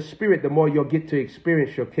you're in the spirit, the more you'll get to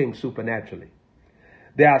experience your king supernaturally.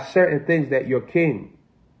 There are certain things that your king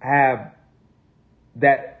that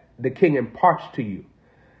the king imparts to you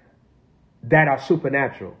that are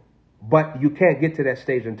supernatural. But you can't get to that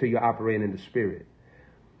stage until you're operating in the spirit.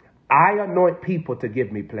 I anoint people to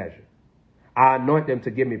give me pleasure. I anoint them to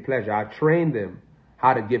give me pleasure. I train them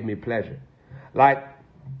how to give me pleasure. Like,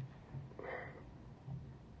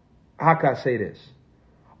 how can I say this?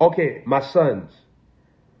 Okay, my sons,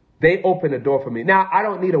 they open the door for me. Now, I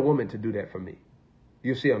don't need a woman to do that for me.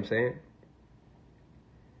 You see what I'm saying?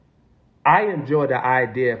 I enjoy the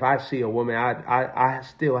idea. If I see a woman, I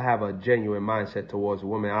still have a genuine mindset towards a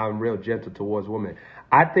woman. I'm real gentle towards women.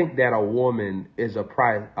 I think that a woman is a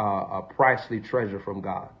pricely treasure from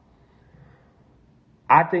God.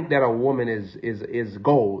 I think that a woman is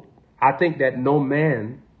gold. I think that no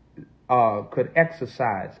man could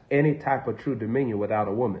exercise any type of true dominion without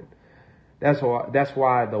a woman. That's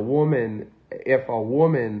why the woman, if a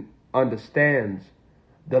woman understands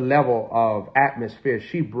the level of atmosphere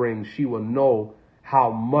she brings, she will know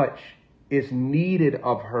how much is needed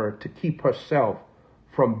of her to keep herself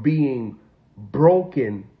from being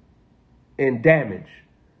broken and damaged,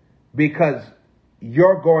 because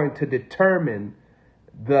you're going to determine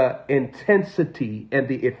the intensity and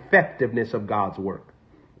the effectiveness of God's work.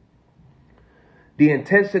 The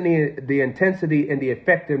intensity and the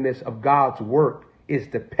effectiveness of God's work is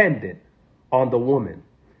dependent on the woman.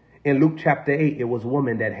 In Luke chapter 8, it was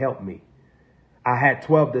women that helped me. I had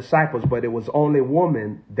 12 disciples, but it was only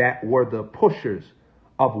women that were the pushers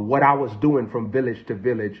of what I was doing from village to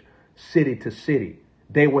village, city to city.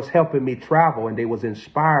 They was helping me travel and they was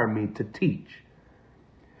inspiring me to teach.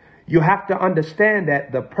 You have to understand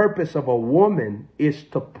that the purpose of a woman is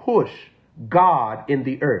to push God in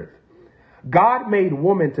the earth. God made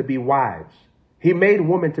women to be wives. He made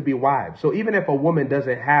women to be wives. So even if a woman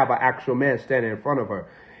doesn't have an actual man standing in front of her,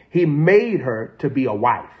 he made her to be a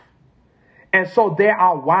wife. And so there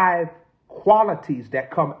are wife qualities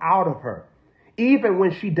that come out of her, even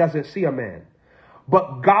when she doesn't see a man.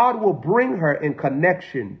 But God will bring her in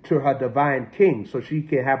connection to her divine king so she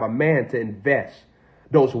can have a man to invest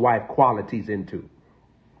those wife qualities into.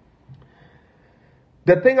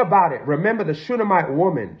 The thing about it, remember the Shunammite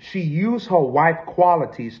woman, she used her wife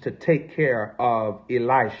qualities to take care of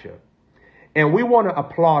Elisha. And we want to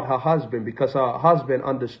applaud her husband because her husband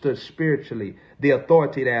understood spiritually the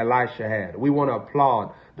authority that Elisha had. We want to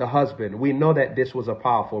applaud the husband. We know that this was a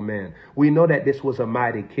powerful man. We know that this was a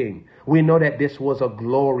mighty king. We know that this was a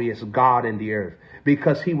glorious God in the earth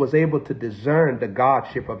because he was able to discern the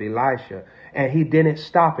godship of Elisha and he didn't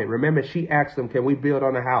stop it. Remember, she asked him, can we build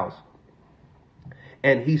on a house?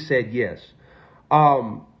 And he said yes.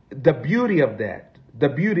 The beauty of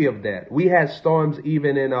that, we had storms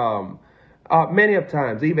even in many of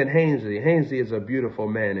times, even Hainsey is a beautiful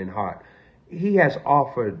man in heart. He has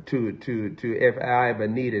offered to if I ever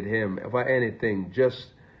needed him for anything,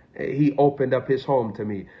 he opened up his home to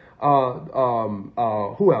me.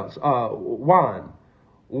 Who else?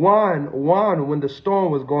 Juan, when the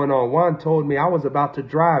storm was going on, Juan told me I was about to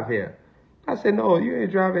drive here. I said, no, you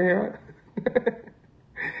ain't driving here.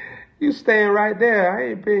 You staying right there. I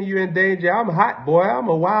ain't putting you in danger. I'm hot, boy. I'm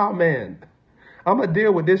a wild man. I'm going to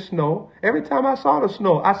deal with this snow. Every time I saw the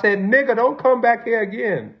snow, I said, nigga, don't come back here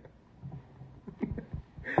again.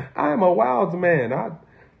 I am a wild man. I'll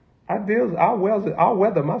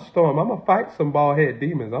weather my storm. I'm going to fight some bald head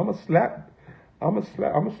demons. I'm going to slap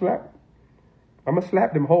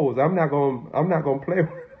them hoes. I'm not going to play with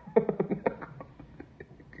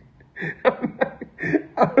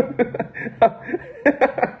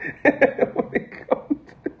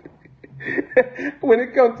when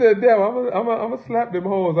it comes to the devil, I'm gonna slap them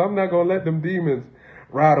hoes. I'm not gonna let them demons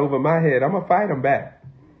ride over my head. I'm gonna fight them back.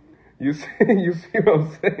 You see what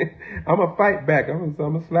I'm saying? I'm gonna fight back. I'm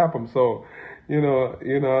gonna slap them. So, still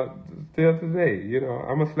today,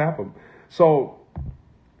 I'm gonna slap them. So,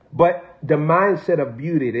 but the mindset of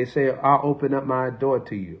beauty, they say, I'll open up my door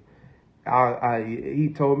to you. He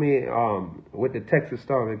told me with the Texas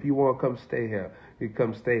storm, if you want to come stay here, you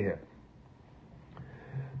come stay here.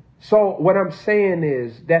 So what I'm saying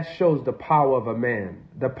is that shows the power of a man.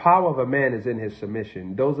 The power of a man is in his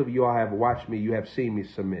submission. Those of you who have watched me, you have seen me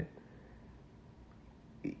submit.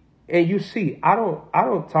 And you see, I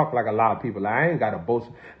don't talk like a lot of people. Like, I ain't got to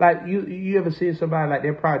boast. Like you ever seen somebody like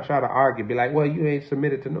they probably try to argue, be like, well, you ain't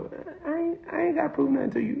submitted to no. I ain't got to prove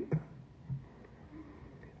nothing to you.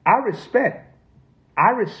 I respect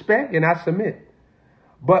and I submit.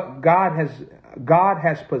 But God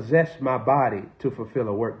has possessed my body to fulfill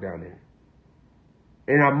a work down there.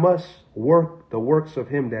 And I must work the works of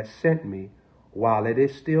him that sent me while it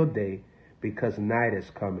is still day, because night is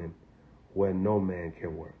coming where no man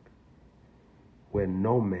can work. Where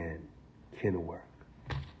no man can work.